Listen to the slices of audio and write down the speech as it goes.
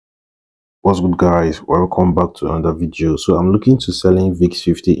What's good, guys? Welcome back to another video. So I'm looking to selling VIX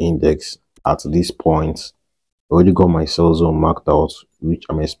 50 index at this point. I already got my sell zone marked out, which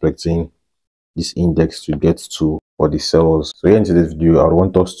I'm expecting this index to get to for the sales. So here in today's video, I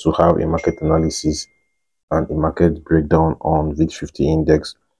want us to have a market analysis and a market breakdown on VIX 50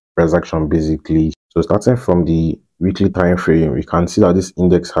 index price action basically. So starting from the weekly time frame, we can see that this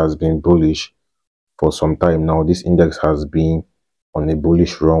index has been bullish for some time now. This index has been on a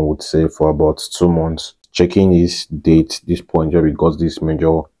bullish run, would say, for about 2 months. Checking this date, this point where we got this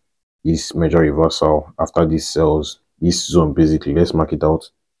major reversal after these sells, this zone basically. Let's mark it out.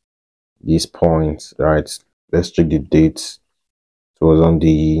 This point, right? Let's check the date. It was on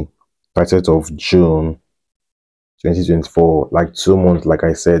the 30th of June 2024, like 2 months. Like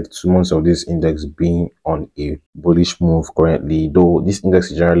I said, 2 months of this index being on a bullish move currently, though this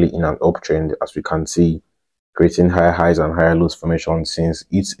index is generally in an uptrend, as we can see, creating higher highs and higher lows formation. Since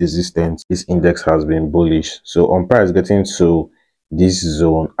its existence, this index has been bullish. So on price getting to this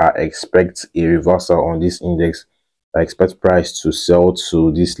zone, I expect a reversal on this index. I expect price to sell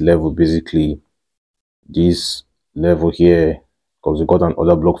to this level, basically this level here, because we got an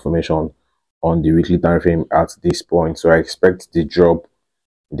order block formation on the weekly time frame at this point. So I expect the drop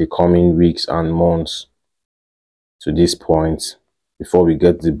in the coming weeks and months to this point before we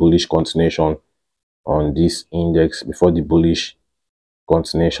get the bullish continuation on this index, before the bullish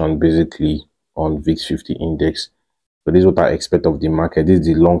continuation basically on VIX 50 index. So this is what I expect of the market. This is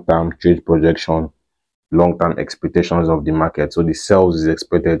the long-term trade projection, long-term expectations of the market. So the sales is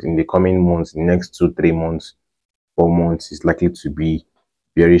expected in the coming months, the next 2-3 months, 4 months is likely to be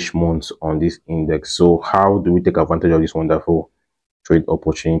bearish months on this index. So how do we take advantage of this wonderful trade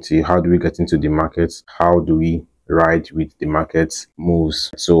opportunity? How do we get into the markets? How do we ride with the market's moves?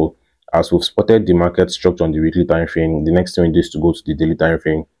 So as we've spotted the market structure on the weekly time frame, the next thing we do is to go to the daily time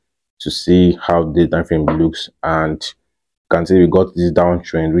frame to see how the time frame looks. And you can see we got this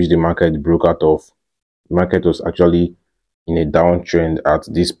downtrend which the market broke out of. The market was actually in a downtrend at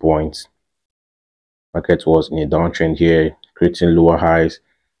this point. Market was in a downtrend here, creating lower highs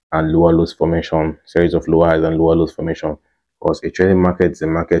and lower lows formation, series of lower highs and lower lows formation. Because a trading market is a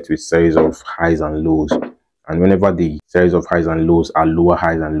market with series of highs and lows, and whenever the series of highs and lows are lower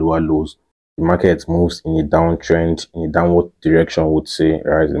highs and lower lows, the market moves in a downtrend, in a downward direction, would say,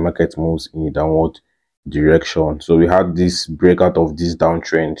 right? The market moves in a downward direction. So we had this breakout of this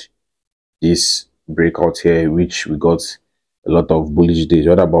downtrend, this breakout here, which we got a lot of bullish days.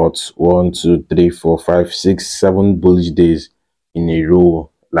 What about 1, 2, 3, 4, 5, 6, 7 bullish days in a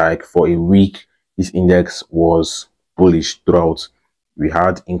row? Like for a week, this index was bullish throughout. We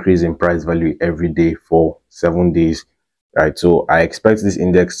had increase in price value every day for 7 days, right? So I expect this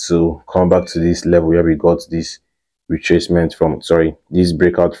index to come back to this level where we got this retracement from, sorry, this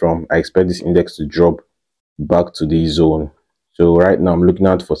breakout from. I expect this index to drop back to this zone. So right now I'm looking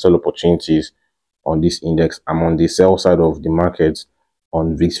out for sell opportunities on this index. I'm on the sell side of the market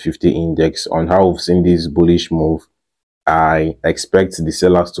on VIX 50 index. On how we've seen this bullish move, I expect the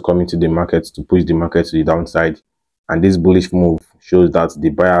sellers to come into the market to push the market to the downside, and this bullish move shows that the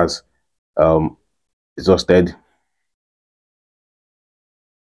buyers exhausted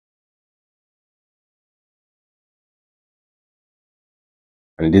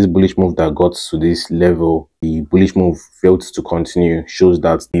and this bullish move that got to this level, the bullish move failed to continue, shows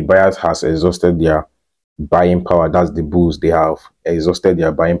that the buyers has exhausted their buying power. That's the bulls, they have exhausted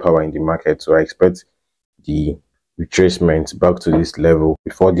their buying power in the market. So I expect the retracement back to this level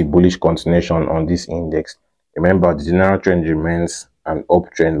before the bullish continuation on this index. Remember, the general trend remains an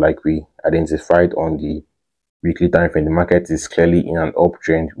uptrend, like we identified on the weekly time frame. The market is clearly in an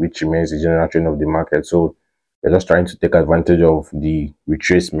uptrend, which remains the general trend of the market. So we're just trying to take advantage of the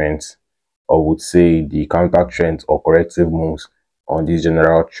retracement, or would say the counter trend or corrective moves on this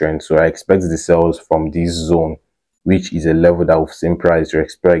general trend. So I expect the sales from this zone, which is a level that we've seen price to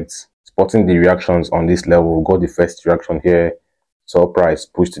expect. Spotting the reactions on this level, we got the first reaction here. Saw price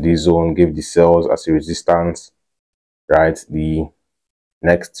push to this zone, give the sales as a resistance, right? The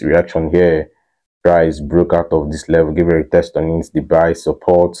next reaction here, price broke out of this level, give a retest on it, the buy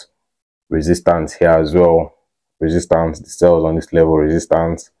support, resistance here as well, resistance, the sales on this level,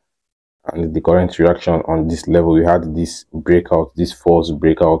 resistance, and the current reaction on this level. We had this breakout, this false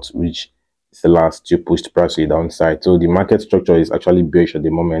breakout, which sellers still pushed price to the downside. So the market structure is actually bearish at the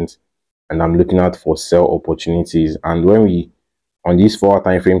moment, and I'm looking out for sell opportunities. And when we on these 4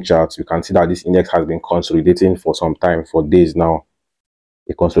 time frame charts, we can see that this index has been consolidating for some time, for days now.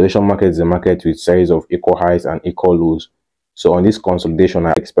 A consolidation market is a market with series of equal highs and equal lows. So on this consolidation,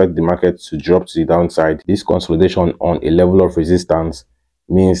 I expect the market to drop to the downside. This consolidation on a level of resistance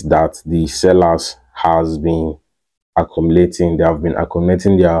means that the sellers has been accumulating. They have been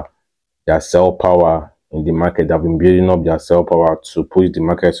accumulating their sell power in the market. They have been building up their sell power to push the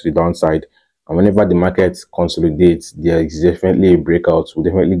market to the downside. And whenever the market consolidates, there is definitely a breakout. We'll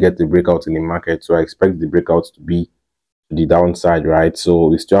definitely get the breakout in the market. So I expect the breakout to be to the downside, right? So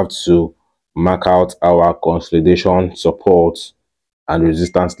we still have to mark out our consolidation support and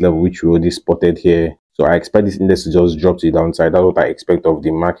resistance level, which we already spotted here. So I expect this index to just drop to the downside. That's what I expect of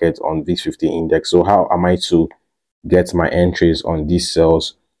the market on VIX50 index. So how am I to get my entries on these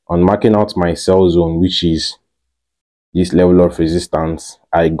cells? On marking out my sell zone, which is this level of resistance,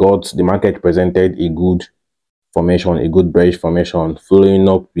 I got the market presented a good formation, a good bearish formation, following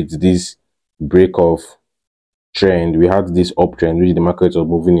up with this break of trend. We had this uptrend which the market was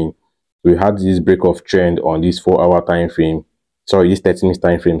moving in. We had this break of trend on this 4-hour time frame, sorry, this 30-minute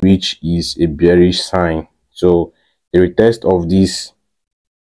time frame, which is a bearish sign. So the retest of this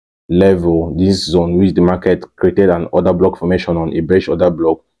level, this zone which the market created an order block formation on, a bearish order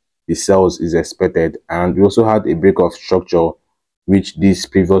block, the sells is expected. And we also had a break of structure which these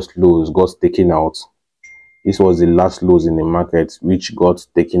previous lows got taken out. This was the last lows in the market which got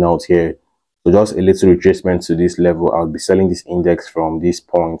taken out here. So just a little retracement to this level. I'll be selling this index from this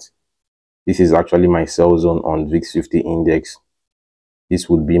point. This is actually my sell zone on VIX50 index. This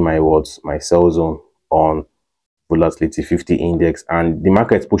would be my my sell zone on volatility 50 index, and the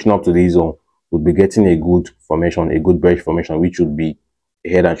market pushing up to this zone would be getting a good formation, a good bearish formation, which would be a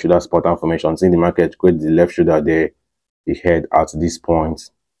head and shoulders pattern formation. Seeing the market create the left shoulder there, the head at this point,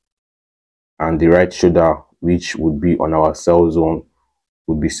 and the right shoulder, which would be on our sell zone,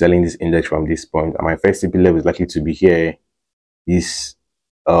 would be selling this index from this point. And my first TP level is likely to be here, this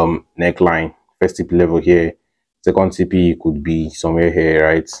neckline, first TP level here. Second TP could be somewhere here,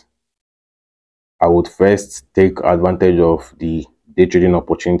 right? I would first take advantage of the day trading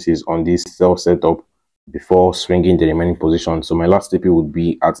opportunities on this sell setup before swinging the remaining position. So my last TP would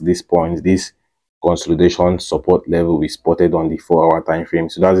be at this point, this consolidation support level we spotted on the 4-hour time frame.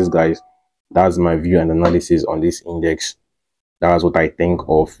 So that's it, guys. That's my view and analysis on this index. That's what I think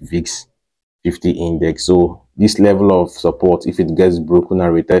of VIX50 index. So this level of support, if it gets broken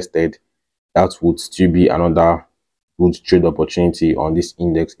and retested, that would still be another good trade opportunity on this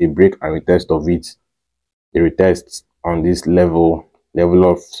index. A break and retest of it, a retest on this level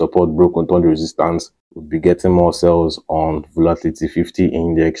of support broken on the resistance, would be getting more sells on volatility 50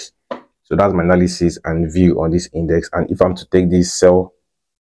 index. So that's my analysis and view on this index. And if I'm to take this sell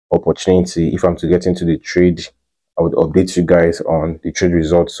opportunity, if I'm to get into the trade, I would update you guys on the trade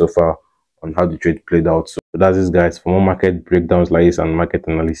results so far, on how the trade played out. So that's it, guys. For more market breakdowns like this and market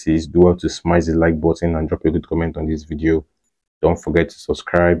analysis, do well to smash the like button and drop a good comment on this video. Don't forget to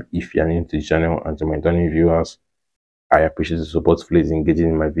subscribe if you are new to the channel, and to my returning viewers, I appreciate the support. Please engaging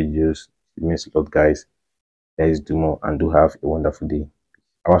in my videos. It means a lot, guys. Let's do more and do have a wonderful day.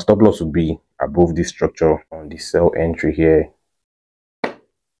 Our stop loss will be above this structure on the sell entry here.